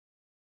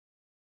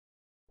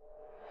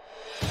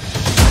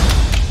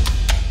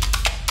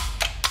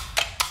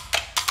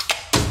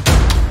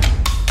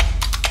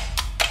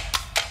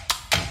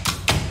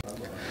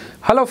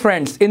Hello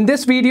friends, in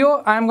this video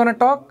I am gonna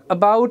talk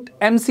about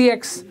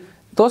MCX।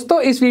 दोस्तों,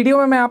 इस video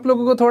में मैं आप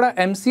लोगों को थोड़ा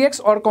MCX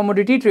और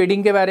कमोडिटी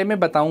ट्रेडिंग के बारे में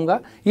बताऊंगा।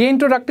 ये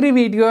इंट्रोडक्टरी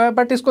वीडियो है,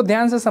 बट इसको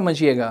ध्यान से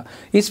समझिएगा।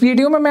 इस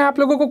वीडियो में मैं आप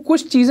लोगों को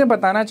कुछ चीज़ें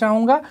बताना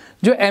चाहूँगा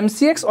जो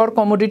MCX और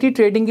कमोडिटी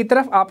ट्रेडिंग की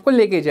तरफ आपको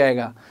लेके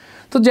जाएगा।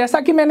 तो जैसा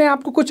कि मैंने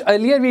आपको कुछ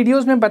अर्लियर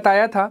वीडियोस में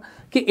बताया था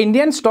कि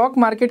इंडियन स्टॉक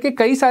मार्केट के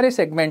कई सारे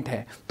सेगमेंट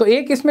हैं, तो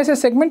एक इसमें से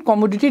सेगमेंट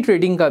कमोडिटी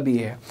ट्रेडिंग का भी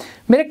है।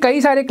 मेरे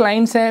कई सारे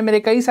क्लाइंट्स हैं, मेरे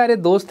कई सारे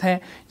दोस्त हैं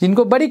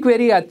जिनको बड़ी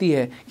क्वेरी आती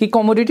है कि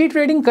कमोडिटी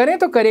ट्रेडिंग करें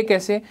तो करें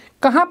कैसे,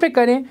 कहाँ पे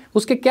करें,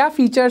 उसके क्या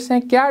फीचर्स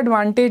हैं, क्या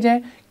एडवांटेज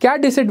हैं, क्या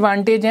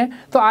डिसएडवांटेज हैं।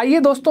 तो आइए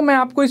दोस्तों, मैं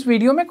आपको इस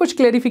वीडियो में कुछ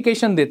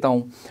क्लेरिफिकेशन देता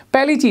हूँ।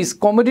 पहली चीज़,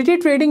 कमोडिटी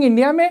ट्रेडिंग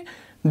इंडिया में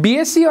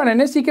BSE और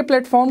NSE के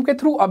प्लेटफॉर्म के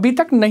थ्रू अभी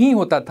तक नहीं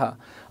होता था।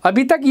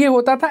 अभी तक ये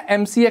होता था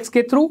MCX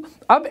के थ्रू।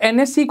 अब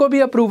NSE को भी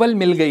अप्रूवल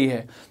मिल गई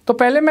है। तो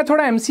पहले मैं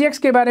थोड़ा MCX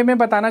के बारे में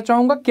बताना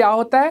चाहूँगा क्या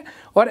होता है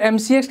और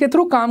MCX के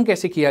थ्रू काम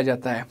कैसे किया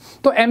जाता है।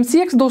 तो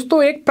MCX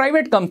दोस्तों एक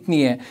प्राइवेट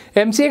कंपनी है।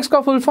 MCX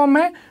का फुल फॉर्म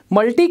है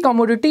मल्टी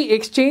कमोडिटी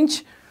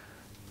एक्सचेंज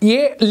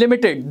ये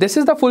limited. This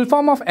is the full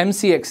form of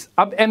MCX।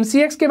 अब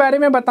MCX के बारे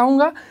में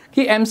बताऊंगा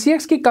कि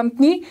MCX की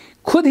कंपनी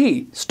खुद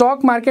ही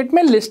स्टॉक मार्केट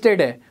में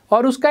लिस्टेड है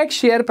और उसका एक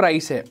शेयर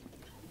प्राइस है।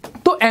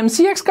 तो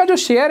MCX का जो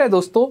शेयर है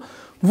दोस्तों,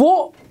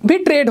 वो भी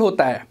ट्रेड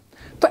होता है।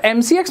 तो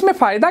MCX में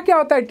फ़ायदा क्या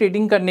होता है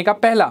ट्रेडिंग करने का?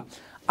 पहला,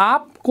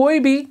 आप कोई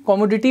भी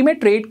कमोडिटी में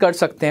ट्रेड कर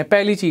सकते हैं,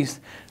 पहली चीज़।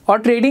 और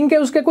ट्रेडिंग के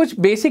उसके कुछ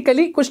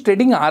बेसिकली कुछ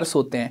ट्रेडिंग आवर्स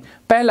होते हैं।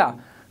 पहला,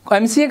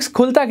 MCX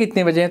खुलता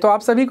कितने बजे है? तो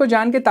आप सभी को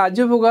जान के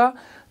ताज्जुब होगा,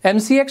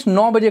 MCX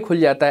 9 बजे खुल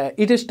जाता है।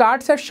 इट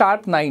स्टार्ट्स एट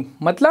शार्प 9,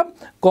 मतलब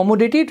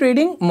कमोडिटी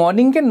ट्रेडिंग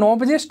मॉर्निंग के 9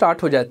 बजे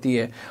स्टार्ट हो जाती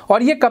है।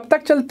 और ये कब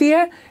तक चलती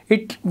है?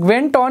 इट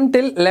वेंट ऑन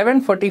टिल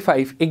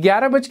 11:45,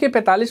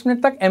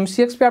 11:45 तक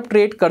MCX पे आप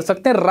ट्रेड कर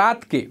सकते हैं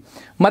रात के,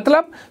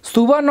 मतलब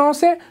सुबह 9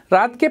 से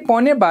रात के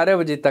 11:45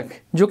 बजे तक,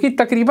 जो कि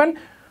तकरीबन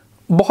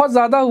बहुत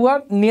ज़्यादा हुआ।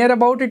 Near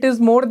about it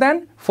is more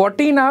than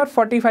 14 our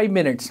 45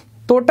 minutes.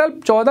 Total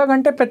 14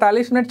 घंटे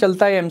 45 मिनट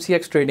चलता है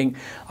MCX ट्रेडिंग।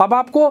 अब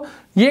आपको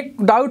ये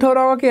डाउट हो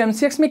रहा होगा कि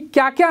MCX में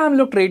क्या क्या हम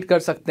लोग ट्रेड कर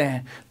सकते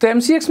हैं। तो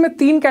MCX में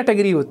 3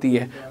 कैटेगरी होती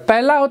है।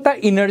 पहला होता है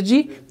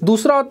एनर्जी,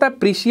 दूसरा होता है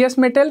प्रीशियस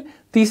मेटल,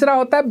 तीसरा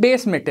होता है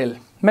बेस मेटल।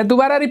 मैं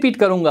दोबारा रिपीट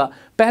करूंगा,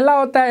 पहला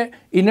होता है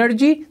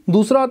एनर्जी,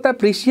 दूसरा होता है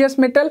प्रीशियस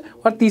मेटल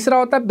और तीसरा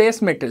होता है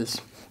बेस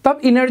मेटल्स।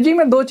 तब एनर्जी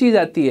में 2 चीज़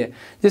आती है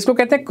जिसको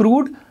कहते हैं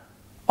क्रूड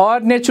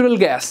और नेचुरल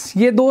गैस।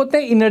 ये 2 होते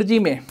हैं एनर्जी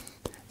में,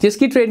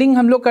 जिसकी ट्रेडिंग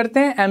हम लोग करते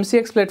हैं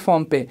MCX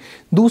प्लेटफॉर्म पे।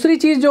 दूसरी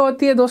चीज़ जो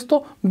होती है दोस्तों,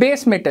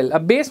 बेस मेटल।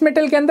 अब बेस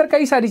मेटल के अंदर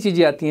कई सारी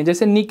चीज़ें आती हैं,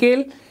 जैसे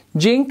निकेल,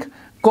 जिंक,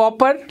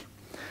 कॉपर,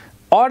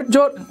 और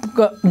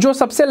जो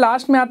सबसे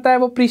लास्ट में आता है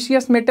वो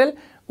प्रीशियस मेटल।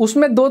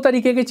 उसमें 2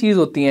 तरीके की चीज़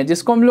होती हैं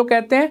जिसको हम लोग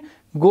कहते हैं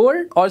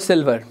गोल्ड और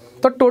सिल्वर।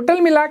 तो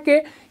टोटल मिला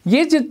के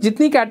ये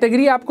जितनी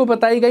कैटेगरी आपको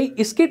बताई गई,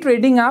 इसकी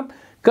ट्रेडिंग आप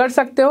कर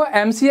सकते हो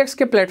MCX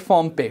के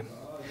प्लेटफॉर्म पे।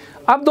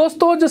 अब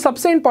दोस्तों, जो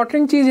सबसे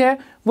इंपॉर्टेंट चीज़ है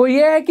वो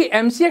ये है कि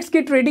MCX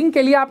की ट्रेडिंग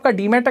के लिए आपका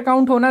डीमैट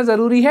अकाउंट होना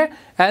ज़रूरी है।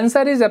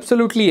 Answer is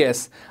absolutely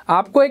yes.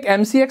 आपको एक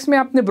MCX में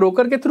अपने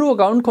ब्रोकर के थ्रू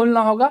अकाउंट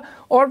खोलना होगा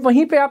और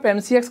वहीं पे आप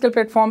MCX के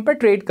प्लेटफॉर्म पे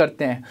ट्रेड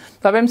करते हैं।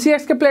 तब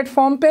MCX के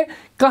प्लेटफॉर्म पे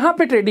कहाँ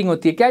पे ट्रेडिंग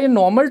होती है? क्या ये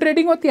नॉर्मल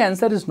ट्रेडिंग होती है?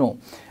 Answer is no.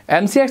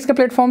 MCX के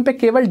प्लेटफॉर्म पे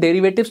केवल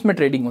डेरिवेटिव्स में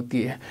ट्रेडिंग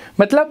होती है।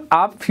 मतलब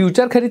आप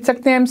फ्यूचर खरीद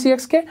सकते हैं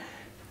MCX के,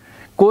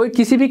 कोई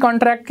किसी भी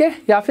कॉन्ट्रैक्ट के,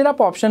 या फिर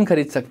आप ऑप्शन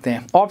खरीद सकते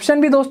हैं।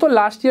 ऑप्शन भी दोस्तों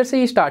लास्ट ईयर से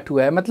ही स्टार्ट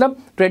हुआ है। मतलब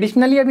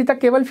ट्रेडिशनली अभी तक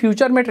केवल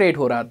फ्यूचर में ट्रेड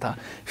हो रहा था।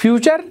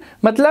 फ्यूचर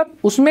मतलब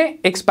उसमें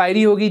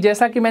एक्सपायरी होगी,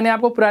 जैसा कि मैंने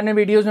आपको पुराने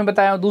वीडियोस में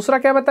बताया हूँ। दूसरा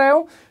क्या बताया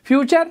हूँ?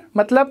 फ्यूचर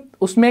मतलब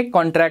उसमें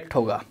कॉन्ट्रैक्ट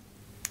होगा।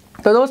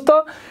 तो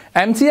दोस्तों,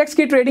 MCX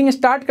की ट्रेडिंग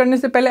स्टार्ट करने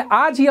से पहले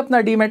आज ही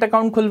अपना डीमैट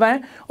अकाउंट खुलवाएं।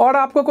 और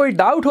आपको कोई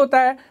डाउट होता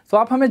है तो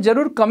आप हमें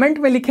ज़रूर कमेंट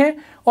में लिखें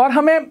और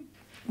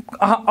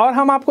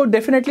हम आपको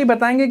डेफिनेटली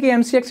बताएंगे कि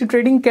MCX की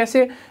ट्रेडिंग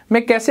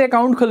कैसे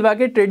अकाउंट खुलवा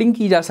के ट्रेडिंग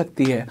की जा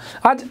सकती है।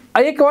 आज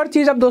एक और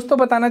चीज़ अब दोस्तों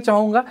बताना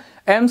चाहूँगा,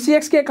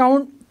 MCX के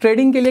अकाउंट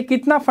ट्रेडिंग के लिए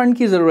कितना फ़ंड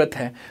की ज़रूरत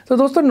है। तो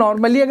दोस्तों,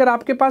 नॉर्मली अगर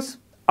आपके पास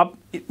अब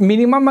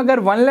मिनिमम अगर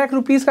 1 लाख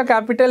रुपीज़ का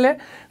कैपिटल है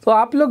तो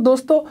आप लोग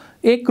दोस्तों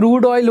एक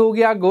क्रूड ऑयल हो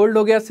गया, गोल्ड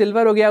हो गया,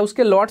 सिल्वर हो गया,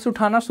 उसके लॉट्स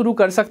उठाना शुरू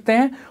कर सकते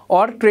हैं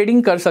और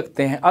ट्रेडिंग कर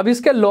सकते हैं। अब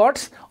इसके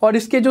लॉट्स और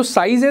इसके जो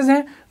साइजेस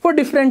हैं वो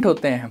डिफरेंट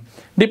होते हैं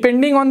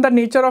depending on the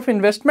nature of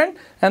investment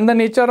and the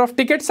nature of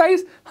ticket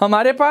size.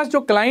 हमारे पास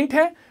जो क्लाइंट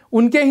है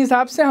उनके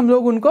हिसाब से हम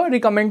लोग उनको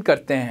रिकमेंड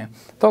करते हैं।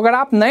 तो अगर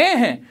आप नए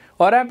हैं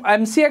और आप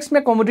MCX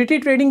में कमोडिटी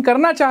ट्रेडिंग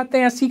करना चाहते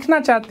हैं, सीखना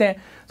चाहते हैं,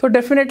 तो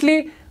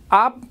डेफिनेटली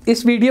आप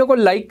इस वीडियो को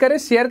लाइक करें,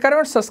 शेयर करें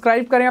और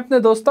सब्सक्राइब करें अपने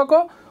दोस्तों को,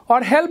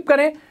 और हेल्प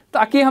करें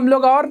ताकि हम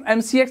लोग और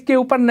MCX के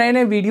ऊपर नए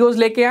नए वीडियोस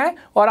लेके आएँ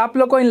और आप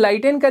लोग को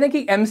इनलाइटन करें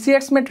कि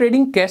MCX में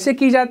ट्रेडिंग कैसे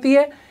की जाती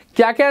है,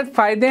 क्या क्या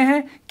फ़ायदे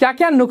हैं, क्या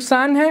क्या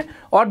नुकसान हैं।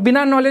 और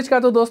बिना नॉलेज का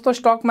तो दोस्तों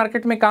स्टॉक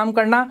मार्केट में काम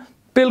करना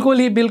बिल्कुल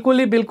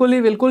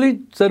ही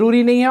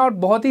ज़रूरी नहीं है और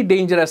बहुत ही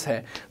डेंजरस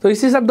है। तो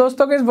इसी सब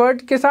दोस्तों के इस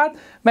वर्ड के साथ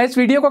मैं इस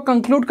वीडियो को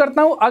कंक्लूड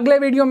करता हूँ। अगले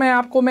वीडियो में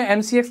मैं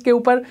MCX के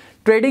ऊपर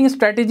ट्रेडिंग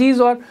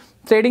स्ट्रेटजीज़ और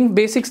ट्रेडिंग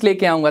बेसिक्स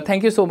लेके आऊँगा।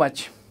 Thank you so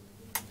much.